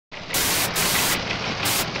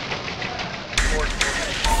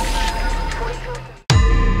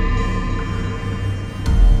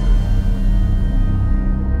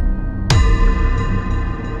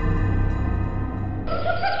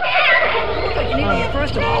fucking idiot,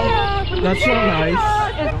 first of all. That's not nice.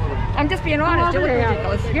 I'm just being honest. It was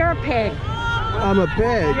ridiculous. You're a pig. I'm a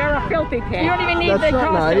pig. You're a filthy pig. You don't even need That's the not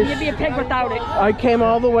costume. nice. You'd be a pig without it. I came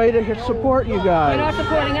all the way to support you guys. You're not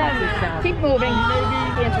supporting us. Keep moving.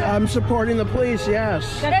 I'm supporting the police,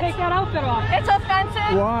 yes. Then take that outfit off. It's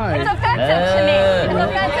offensive. Why? It's offensive to me. It's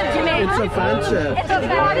offensive to me. It's offensive. It's Not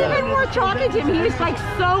offensive. even worth talking to him. He's like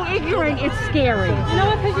so ignorant, it's scary. You know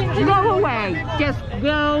what? Because Go away. Just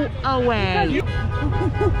go away.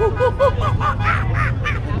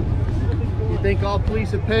 You think all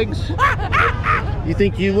police are pigs? You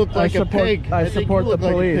think you look like a pig? I support the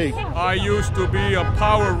police. I used to be a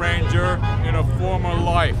Power Ranger in a former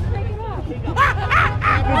life. Is it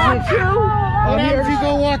true? What happens if you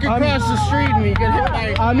go walk across the street and you get hit by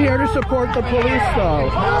a... I'm here to support the police, though.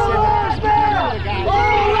 All lives matter!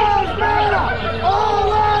 All lives matter! All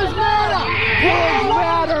lives matter! Pigs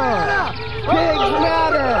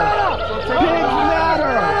matter! Pigs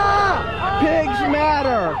matter! Pigs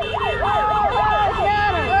matter! Pigs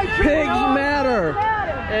matter! Pigs matter!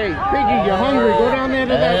 Hey, Piggy, you're hungry. Go down there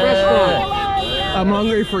to that restaurant. I'm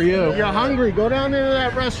hungry for you. You're hungry. Go down there to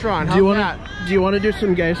that restaurant. Do you want to do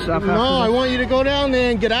some gay stuff? No, I want you to go down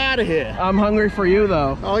there and get out of here. I'm hungry for you,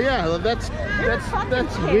 though. Oh yeah, that's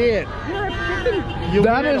weird.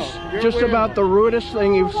 That is just about the rudest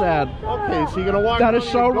thing you've said. Okay, so you're gonna walk. That is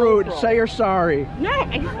so rude. Say you're sorry.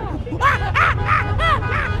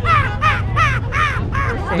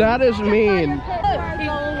 That is mean.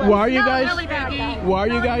 Why are you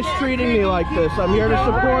guys treating me like this? I'm here to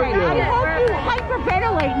support I you. hope you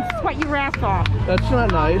hyperventilate and sweat your ass off. That's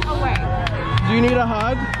not nice. Do you need a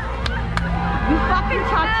hug? You fucking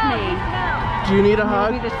touch me. Do you need a You'll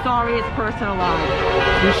hug? be the sorriest person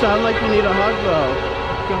alive. You sound like you need a hug, though.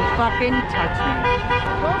 Don't fucking touch me.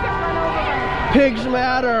 Pigs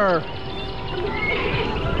matter.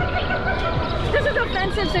 This is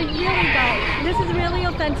offensive to you guys. This is really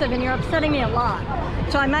offensive and you're upsetting me a lot.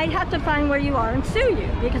 So I might have to find where you are and sue you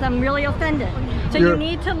because I'm really offended. So you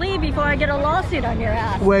need to leave before I get a lawsuit on your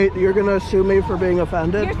ass. Wait, you're gonna sue me for being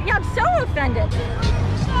offended? Yeah, I'm so offended.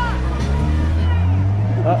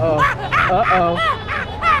 Uh-oh. Uh-oh.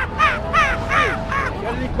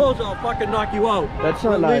 Get any clothes, I'll fucking knock you out. That's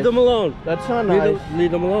not nice. Leave them alone. That's not nice.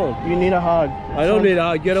 Leave them alone. You need a hug. I don't need a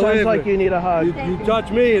hug. Get away Sounds from like me. you need a hug. You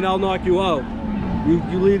touch me and I'll knock you out. You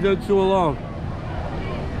leave them two alone.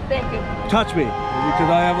 Thank you. Touch me, because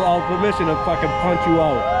I have all permission to fucking punch you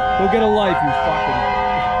out. Go get a life, you fucking...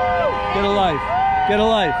 Get a life. Get a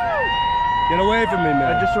life. Get away from me,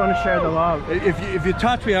 man. I just want to share the love. If you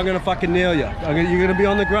touch me, I'm gonna fucking nail you. You're gonna be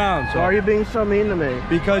on the ground. So. Why are you being so mean to me?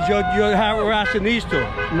 Because you're harassing these two.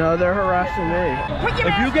 No, they're harassing me.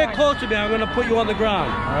 If you get close to me, I'm gonna put you on the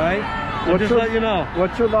ground, all right? Just let you know.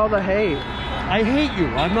 What's with all the hate? I hate you.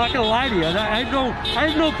 I'm not gonna lie to you. I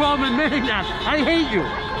have no problem admitting that. I hate you.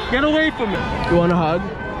 Get away from me. You want a hug?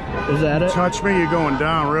 Is that it? Touch me, you're going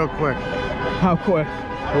down real quick. How quick?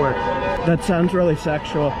 Quick. That sounds really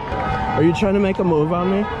sexual. Are you trying to make a move on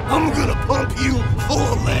me? I'm gonna pump you full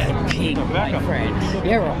of lead. My friend.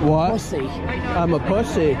 You're a pussy. I'm a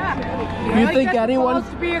pussy. Do you think anyone?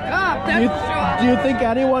 To be a cop, Do you think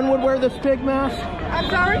anyone would wear this pig mask? I'm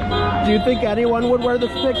sorry? Do you think anyone would wear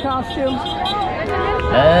this pig costume?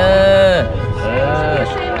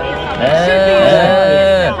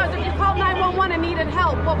 Because if you called 911 and needed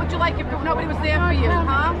help, what would you like if nobody was there for you,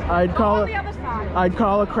 huh? I'd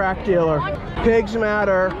call a crack dealer. Pigs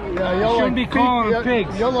matter. Yeah, you shouldn't be calling them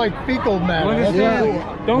pigs. You're like fecal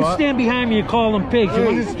man. Don't stand behind me and call them pigs. You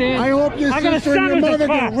understand? I hope your sister and your mother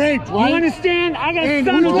get raped, right? You understand? I got a And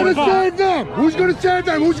son who's with a gonna car. save them? Who's gonna save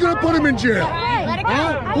them? Who's gonna put them in jail?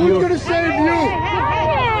 Who's gonna save you?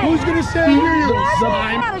 Who's gonna save you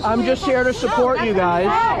slime? I'm just here to support you guys.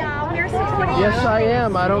 Yes, I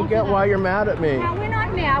am. I don't get why you're mad at me. No, we're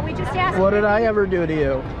not mad. We just asked. What did I ever do to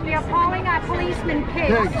you? We are calling our policemen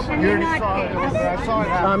pigs, and they're not pigs.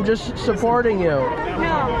 I'm just supporting you.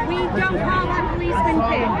 No, we don't call our policemen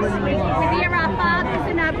pigs. We're here our fathers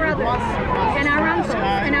and our brothers, and our uncles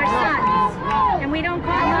and our sons. And we don't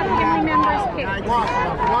call our family members pigs.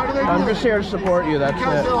 Why do they do I'm just here to support you. That's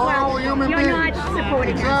Because it. they're horrible human You're beings. not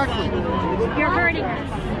supporting Exactly. us. You're hurting us.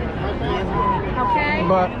 Okay?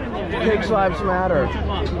 But pigs' lives matter.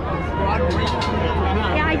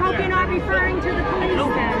 Yeah, I hope you're not referring to the police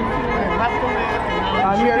then.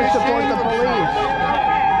 I'm here to support the police.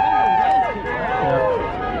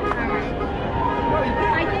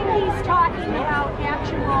 I think he's talking about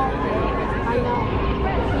actual pigs. I know.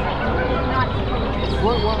 Not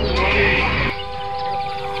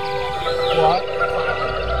What?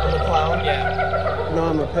 I'm a clown? Yeah. No,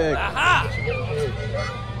 I'm a pig.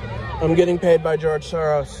 I'm getting paid by George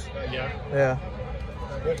Soros. Yeah.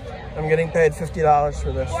 I'm getting paid $50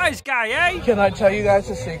 for this. Wise guy, eh? Can I tell you guys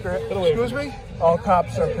a secret? Excuse me? All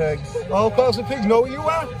cops are pigs. All cops are pigs. Know who you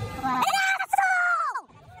are?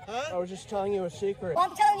 I was just telling you a secret.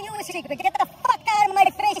 I'm telling you a secret. Get the fuck out of my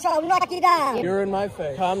face or I'll knock you down. You're in my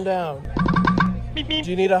face. Calm down. Do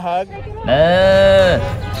you need a hug?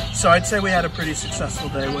 So I'd say we had a pretty successful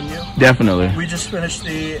day, wouldn't you? Definitely. We just finished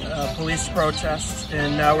the police protest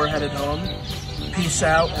and now we're headed home. Peace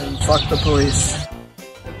out and fuck the police.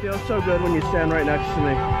 It feels so good when you stand right next to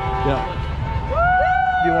me. Yeah.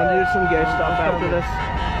 Do you want to do some gay stuff after this?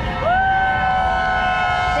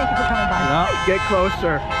 Thank you for coming by. Yeah. Get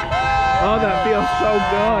closer. Oh, that feels so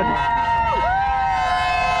good.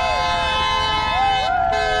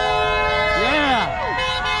 Yeah.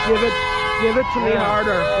 Give it to me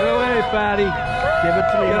harder. Get away, fatty. Give it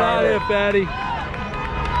to me Get out harder. of here, fatty.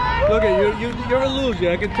 Look at you. You're a loser.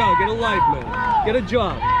 I can tell. Get a life, man. Get a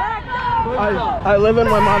job. I live in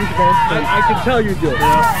my mom's basement. I can tell you do.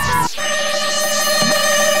 Yeah.